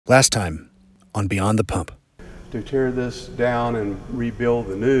Last time on Beyond the Pump. To tear this down and rebuild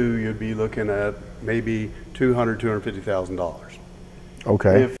the new, you'd be looking at maybe $250,000.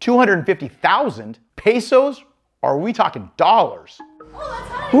 Okay. 250,000 pesos? Or are we talking dollars?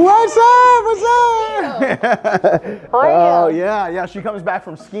 What's up? Oh yeah. She comes back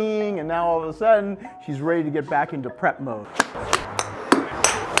from skiing, and now all of a sudden she's ready to get back into prep mode.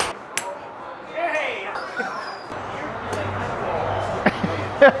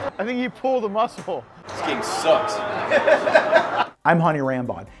 I think you pulled a muscle. Skiing sucks. I'm Hany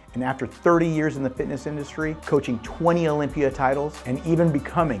Rambod, and after 30 years in the fitness industry, coaching 20 Olympia titles, and even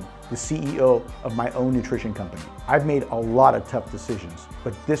becoming the CEO of my own nutrition company, I've made a lot of tough decisions,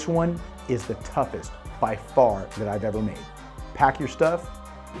 but this one is the toughest by far that I've ever made. Pack your stuff,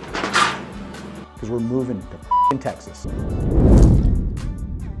 because we're moving to Texas.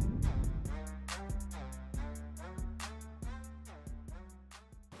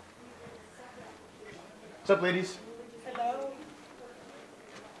 What's up, ladies? Hello.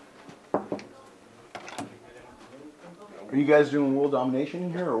 Are you guys doing world domination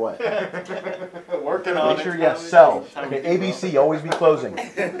in here or what? Working on it. Make sure you sell. Okay, ABC, always be closing.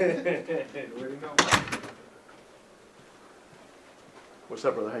 What's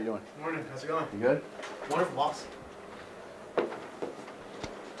up, brother? How you doing? Morning. How's it going? You good? Wonderful, boss.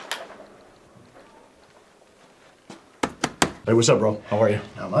 Hey, what's up, bro? How are you?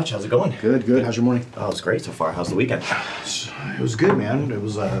 Not much. How's it going? Good, good. How's your morning? Oh, it's great so far. How's the weekend? It was good, man. It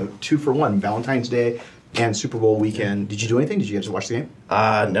was 2 for 1, Valentine's Day and Super Bowl weekend. Did you do anything? Did you get to watch the game?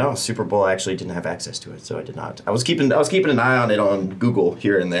 No, Super Bowl. I actually didn't have access to it, so I did not. I was keeping an eye on it on Google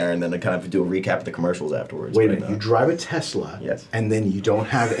here and there, and then I kind of do a recap of the commercials afterwards. Wait a minute. You drive a Tesla, yes, and then you don't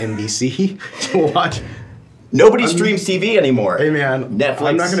have NBC to watch? Nobody streams TV anymore. Hey, man. Netflix.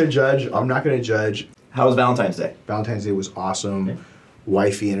 I'm not going to judge. How was Valentine's Day? Valentine's Day was awesome. Okay.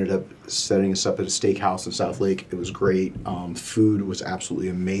 Wifey ended up setting us up at a steakhouse in South Lake. It was great. Food was absolutely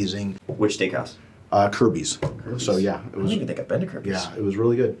amazing. Which steakhouse? Kirby's. So yeah, it was. I don't even think I've been to Kirby's. Yeah, it was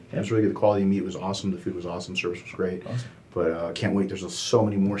really good. Yeah. It was really good. The quality of meat was awesome. The food was awesome. Service was great. Awesome. But can't wait. There's so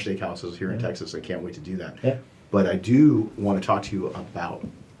many more steakhouses here in Texas. I can't wait to do that. Yeah. But I do want to talk to you about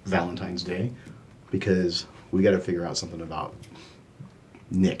Valentine's Day because we got to figure out something about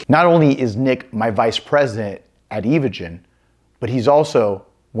Nick. Not only is Nick my vice president at Evogen, but he's also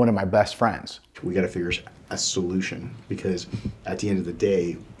one of my best friends. We got to figure a solution because at the end of the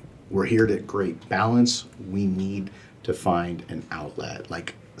day, we're here to create balance. We need to find an outlet,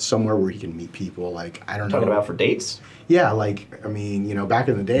 like somewhere where he can meet people. Like, I don't know. Talking about for dates? Yeah, like, I mean, you know, back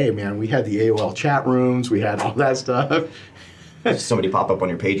in the day, man, we had the AOL chat rooms, we had all that stuff. Somebody pop up on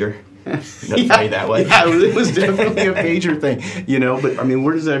your pager? Notify you that way? Yeah, it was definitely a pager thing, you know, but I mean,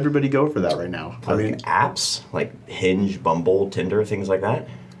 where does everybody go for that right now? I mean, apps like Hinge, Bumble, Tinder, things like that?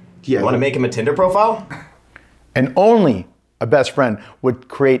 Yeah. You want to make him a Tinder profile? And only a best friend would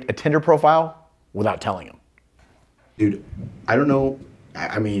create a Tinder profile without telling him. Dude, I don't know.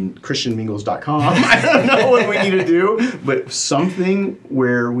 I mean, ChristianMingles.com. I don't know what we need to do, but something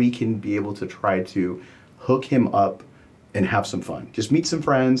where we can be able to try to hook him up and have some fun. Just meet some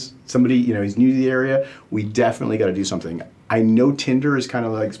friends. Somebody, you know, he's new to the area. We definitely got to do something. I know Tinder is kind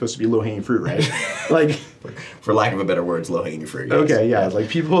of like supposed to be low-hanging fruit, right? Like, for lack of a better word, low-hanging fruit. Yes. Okay, yeah, like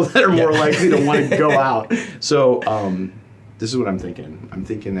people that are more likely to want to go out. So this is what I'm thinking. I'm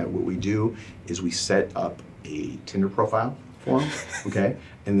thinking that what we do is we set up a Tinder profile for him, okay?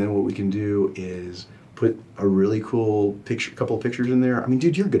 And then what we can do is put a really cool picture, couple of pictures in there. I mean,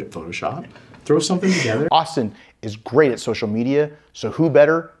 dude, you're good at Photoshop. Throw something together. Austin is great at social media, so who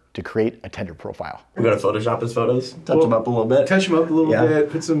better to create a Tinder profile? We're going to Photoshop his photos, touch them up a little bit. Touch them up a little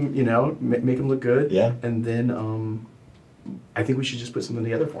bit, put some, you know, make them look good. Yeah. And then I think we should just put something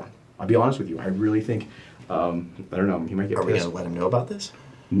together for him. I'll be honest with you. I really think, I don't know, he might get pissed. Are we going to let him know about this?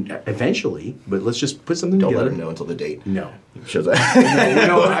 Eventually, but let's just put something together. together. Don't let him know until the date. No. Shows that.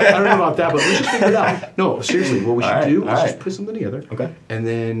 no, I don't know about that, but let's just figure it out. No, seriously, what we should do is just put something together. Okay. And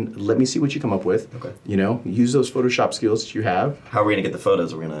then let me see what you come up with. Okay. You know, use those Photoshop skills that you have. How are we going to get the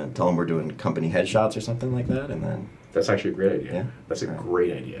photos? Are we going to tell him we're doing company headshots or something like that? And then. That's actually a great idea. Yeah? That's a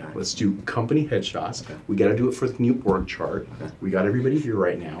great idea. Right. Let's do company headshots. Okay. We got to do it for the new org chart. Okay. We got everybody here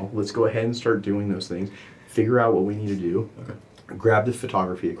right now. Let's go ahead and start doing those things. Figure out what we need to do. Okay. Grab the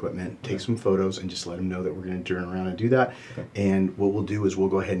photography equipment, take some photos, and just let them know that we're going to turn around and do that. Okay. And what we'll do is we'll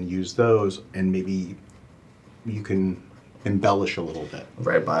go ahead and use those, and maybe you can embellish a little bit.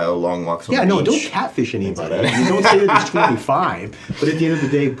 Right, bio, long walks on the beach. beach. Don't catfish anybody. You don't say that he's 25, but at the end of the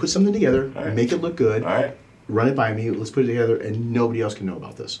day, put something together, make it look good. All right. Run it by me, let's put it together, and nobody else can know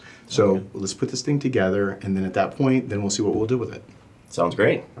about this. So let's put this thing together, and then at that point, then we'll see what we'll do with it. Sounds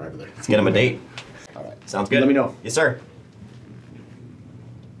great. All right, brother. Let's get him a date. All right. Sounds good. Let me know. Yes, sir.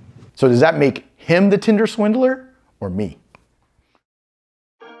 So does that make him the Tinder swindler or me?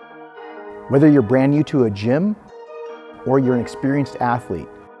 Whether you're brand new to a gym or you're an experienced athlete,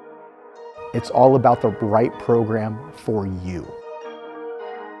 it's all about the right program for you.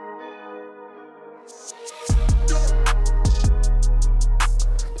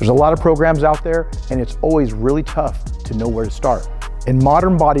 There's a lot of programs out there, and it's always really tough to know where to start. In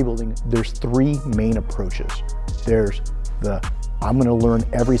modern bodybuilding, there's three main approaches. There's the I'm gonna learn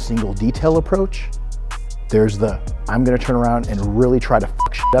every single detail approach. There's the I'm gonna turn around and really try to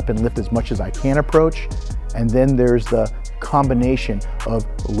fuck shit up and lift as much as I can approach. And then there's the combination of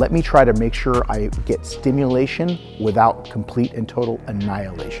let me try to make sure I get stimulation without complete and total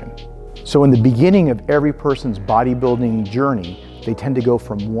annihilation. So in the beginning of every person's bodybuilding journey, they tend to go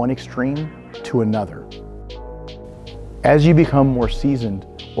from one extreme to another. As you become more seasoned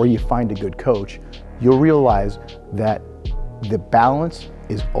or you find a good coach, you'll realize that the balance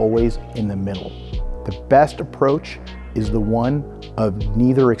is always in the middle. The best approach is the one of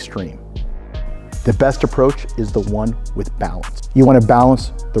neither extreme. The best approach is the one with balance. You want to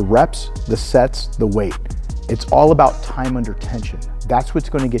balance the reps, the sets, the weight. It's all about time under tension. That's what's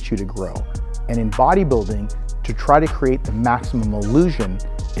going to get you to grow. And in bodybuilding, to try to create the maximum illusion,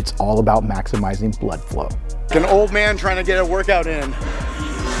 it's all about maximizing blood flow. An old man trying to get a workout in.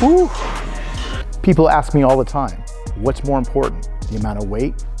 Whew. People ask me all the time, what's more important, the amount of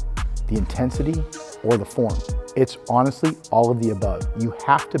weight, the intensity, or the form? It's honestly all of the above. You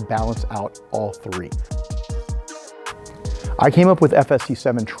have to balance out all three. I came up with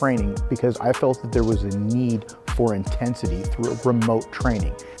FST7 training because I felt that there was a need for intensity through remote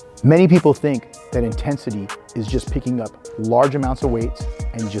training. Many people think that intensity is just picking up large amounts of weights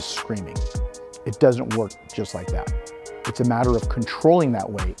and just screaming. It doesn't work just like that. It's a matter of controlling that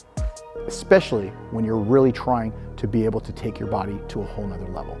weight, especially when you're really trying to be able to take your body to a whole nother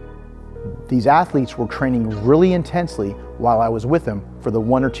level. These athletes were training really intensely while I was with them for the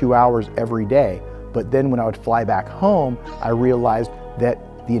 1 or 2 hours every day, but then when I would fly back home, I realized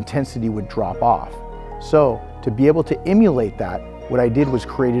that the intensity would drop off. So to be able to emulate that, what I did was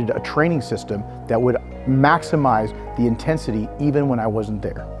created a training system that would maximize the intensity even when I wasn't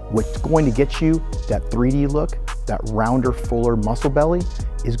there. What's going to get you that 3D look, that rounder, fuller muscle belly,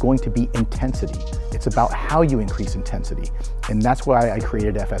 is going to be intensity. It's about how you increase intensity. And that's why I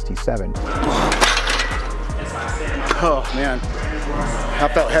created FST7. Oh man,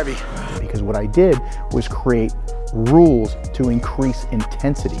 that felt heavy. Because what I did was create rules to increase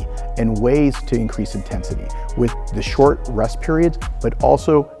intensity and ways to increase intensity with the short rest periods, but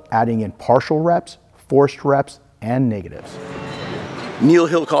also adding in partial reps, forced reps, and negatives. Neil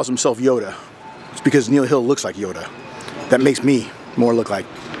Hill calls himself Yoda. It's because Neil Hill looks like Yoda. That makes me more look like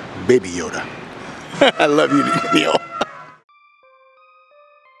Baby Yoda. I love you, Neil.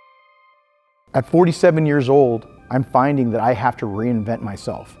 At 47 years old, I'm finding that I have to reinvent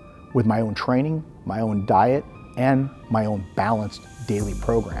myself with my own training, my own diet, and my own balanced daily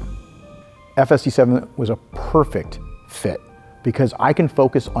program. FST7 was a perfect fit because I can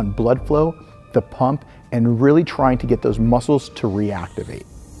focus on blood flow, the pump, and really trying to get those muscles to reactivate.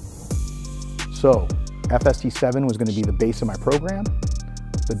 So FST7 was going to be the base of my program.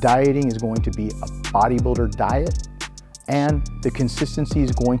 The dieting is going to be a bodybuilder diet, and the consistency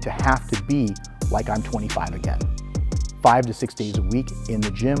is going to have to be like I'm 25 again. 5 to 6 days a week in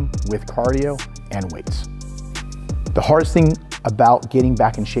the gym with cardio and weights. The hardest thing about getting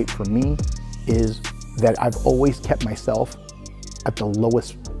back in shape for me is that I've always kept myself at the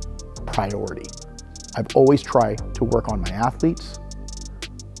lowest priority. I've always tried to work on my athletes,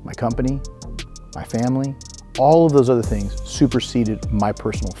 my company, my family. All of those other things superseded my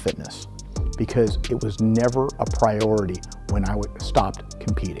personal fitness because it was never a priority when I stopped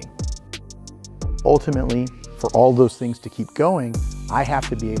competing. Ultimately, for all those things to keep going, I have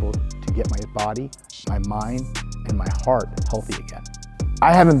to be able to get my body, my mind, and my heart healthy again.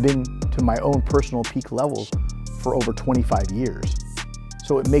 I haven't been to my own personal peak levels for over 25 years.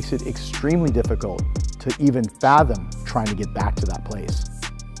 So it makes it extremely difficult to even fathom trying to get back to that place.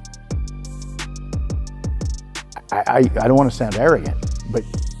 I don't want to sound arrogant, but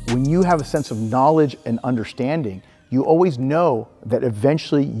when you have a sense of knowledge and understanding, you always know that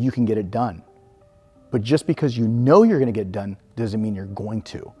eventually you can get it done. But just because you know you're going to get it done doesn't mean you're going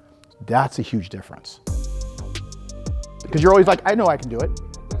to. That's a huge difference. Because you're always like, I know I can do it.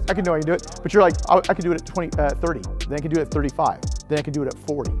 I can do it. But you're like, I can do it at 30. Then I can do it at 35. Then I can do it at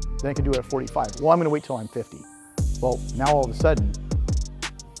 40. Then I can do it at 45. Well, I'm going to wait till I'm 50. Well, now all of a sudden,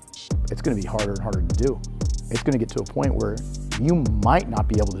 it's going to be harder and harder to do. It's going to get to a point where you might not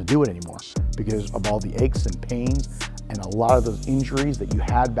be able to do it anymore because of all the aches and pains and a lot of those injuries that you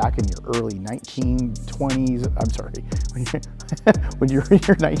had back in your early 1920s. I'm sorry, when you're in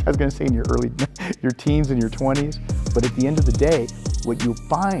your, I was gonna say in your teens and your 20s. But at the end of the day, what you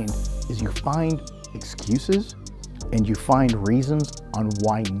find is you find excuses and you find reasons on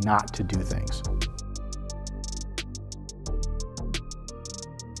why not to do things.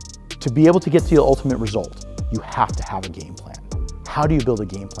 To be able to get to the ultimate result, you have to have a game plan. How do you build a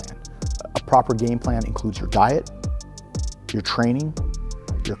game plan? A proper game plan includes your diet, your training,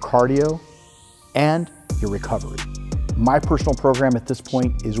 your cardio, and your recovery. My personal program at this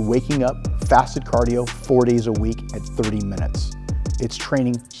point is waking up, fasted cardio 4 days a week at 30 minutes. It's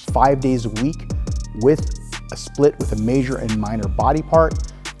training 5 days a week with a split with a major and minor body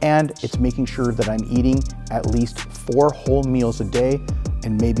part, and it's making sure that I'm eating at least 4 whole meals a day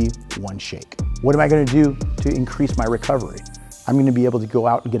and maybe 1 shake. What am I gonna do to increase my recovery? I'm gonna be able to go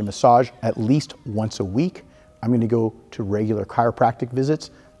out and get a massage at least once a week. I'm gonna go to regular chiropractic visits.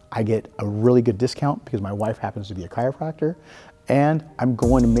 I get a really good discount because my wife happens to be a chiropractor. And I'm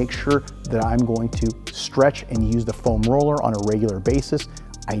going to make sure that I'm going to stretch and use the foam roller on a regular basis.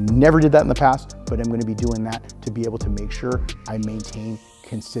 I never did that in the past, but I'm gonna be doing that to be able to make sure I maintain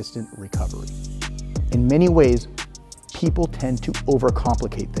consistent recovery. In many ways, people tend to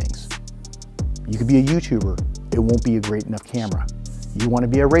overcomplicate things. You could be a YouTuber, it won't be a great enough camera. You want to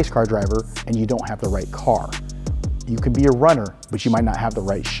be a race car driver and you don't have the right car. You could be a runner, but you might not have the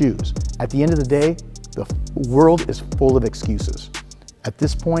right shoes. At the end of the day, the world is full of excuses. At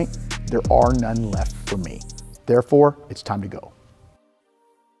this point, there are none left for me. Therefore, it's time to go.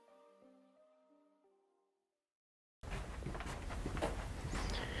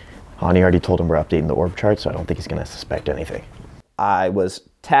 Hany already told him we're updating the org chart, so I don't think he's gonna suspect anything. I was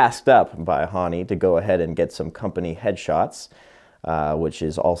tasked up by Hany to go ahead and get some company headshots, which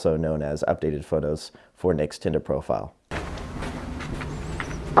is also known as updated photos for Nick's Tinder profile.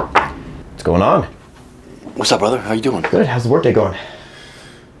 What's going on? What's up, brother? How you doing? Good. How's the workday going?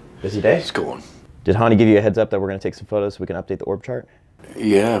 Busy day? It's going. Did Hany give you a heads up that we're gonna take some photos so we can update the org chart?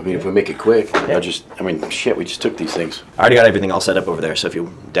 Yeah, I mean, if we make it quick, Yeah. shit, we just took these things. I already got everything all set up over there, so if you're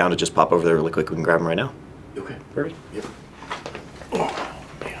down to just pop over there really quick, we can grab them right now. Okay. Perfect. Yep. Oh,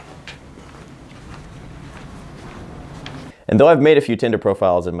 man. And though I've made a few Tinder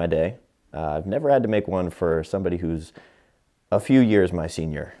profiles in my day, I've never had to make one for somebody who's a few years my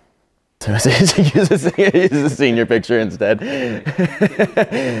senior. So use a senior picture instead.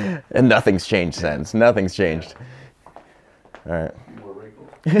 And nothing's changed since. Nothing's changed. All right.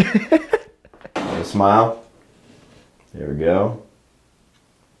 A smile. There we go.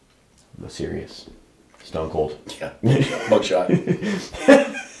 The serious. Stone cold. Yeah. Mugshot.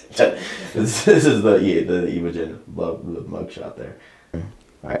 This is the Imogen mugshot there.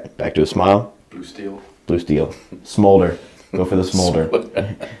 All right, back to a smile. Blue steel. Blue steel. Smolder. Go for the smolder.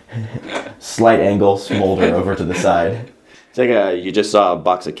 Slight angle, smolder over to the side. It's like you just saw a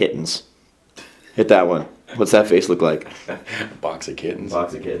box of kittens. Hit that one. What's that face look like? Box of kittens.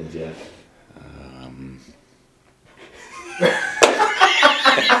 Box of kittens, yeah.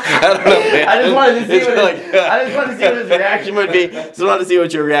 I don't know, man. I just wanted to see It's what his reaction would be. Just wanted to see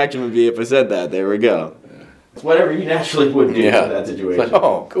what your reaction would be if I said that. There we go. It's whatever you naturally would do in that situation. It's like,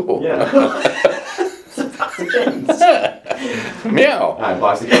 oh, cool. Yeah. It's a box of kittens. Meow. All right,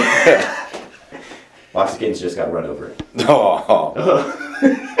 box of kittens. Box of kittens just got run over. Oh.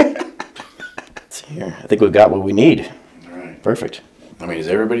 It's here. I think we've got what we need. All right. Perfect. I mean, is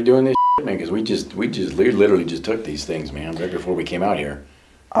everybody doing this shit, man? Because we literally just took these things, man, right before we came out here.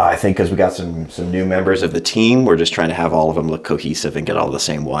 I think because we got some new members of the team, we're just trying to have all of them look cohesive and get all the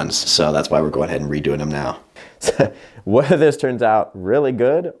same ones. So that's why we're going ahead and redoing them now. So whether this turns out really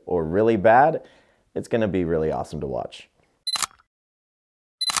good or really bad, it's going to be really awesome to watch.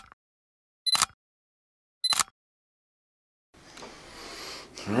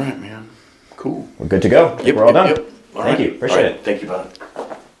 All right, man. Cool. We're good to go. Yep, we're all done. Yep. All Thank right. you. Appreciate it. Thank you, bud.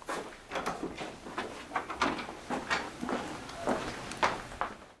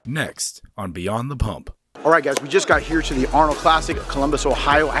 Next on Beyond the Pump. All right, guys, we just got here to the Arnold Classic, Columbus,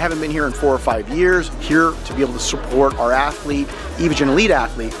 Ohio. I haven't been here in 4 or 5 years. Here to be able to support our athlete, Evogen elite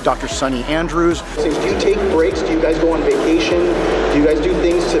athlete, Dr. Sonny Andrews. Do you take breaks? Do you guys go on vacation? Do you guys do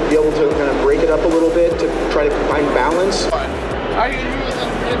things to be able to kind of break it up a little bit to try to find balance? How are you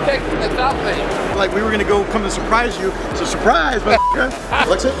using taking the top thing? Like we were gonna go come to surprise you. It's a surprise, but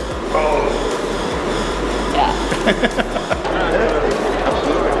Alexa?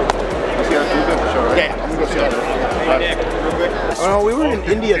 Okay, I'm gonna go see that. Oh, we were in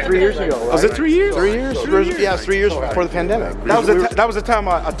India 3 years ago, right? Was it 3 years? 3 years? Yeah, 3 years before the pandemic. That was the time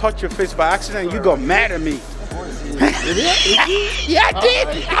I touched your face by accident and you got mad at me. Yeah, I did.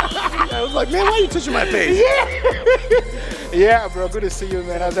 I was like, man, why are you touching my face? Yeah, bro. Good to see you,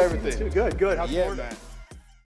 man. How's everything? Good, good. How's yeah, it man.